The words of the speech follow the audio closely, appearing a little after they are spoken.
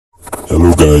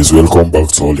Hello guys, welcome back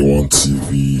to All in One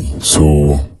TV.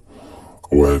 So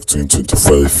Waec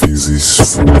 2025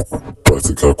 physics full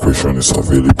practical question is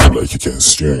available, like you can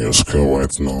see on your screen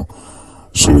right now.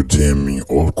 So DM me,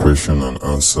 all question and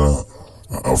answer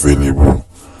are available.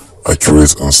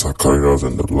 Accurate answer carried out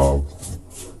in the lab,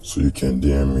 so you can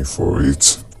DM me for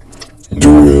it.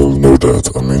 You will know that,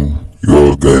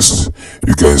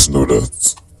 you guys know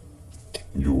that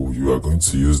you are going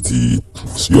to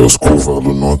use your school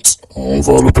value, not own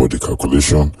value, but the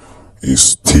calculation is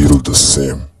still the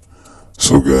same.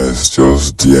 So guys,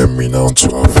 just DM me now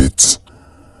to have it.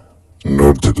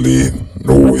 No delay,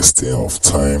 no wasting of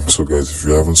time. So guys, if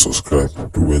you haven't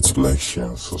subscribed, do it to like, share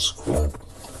and subscribe.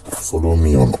 Follow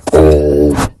me on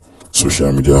all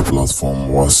social media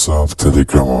platforms: WhatsApp,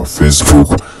 Telegram and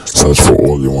Facebook. Search for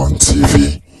All in One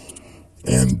TV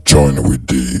and join with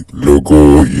the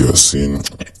logo you are seeing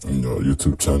on your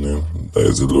YouTube channel. That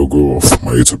is the logo of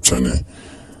my YouTube channel.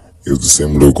 It's the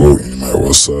same logo in my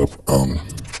WhatsApp,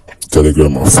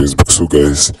 Telegram and Facebook. So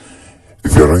guys,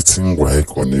 if you're writing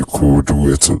Waec on Echo,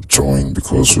 do it to join,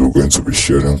 because we're going to be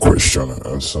sharing question and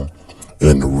answer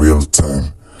in real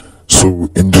time.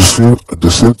 So in the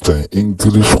same time,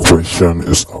 English question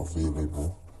is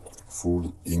available.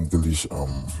 Full English,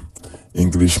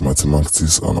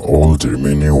 mathematics, and all the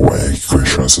remaining Waec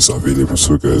questions is available.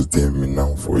 So guys, DM me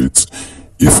now for it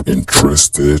if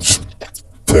interested.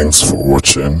 Thanks for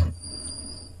watching.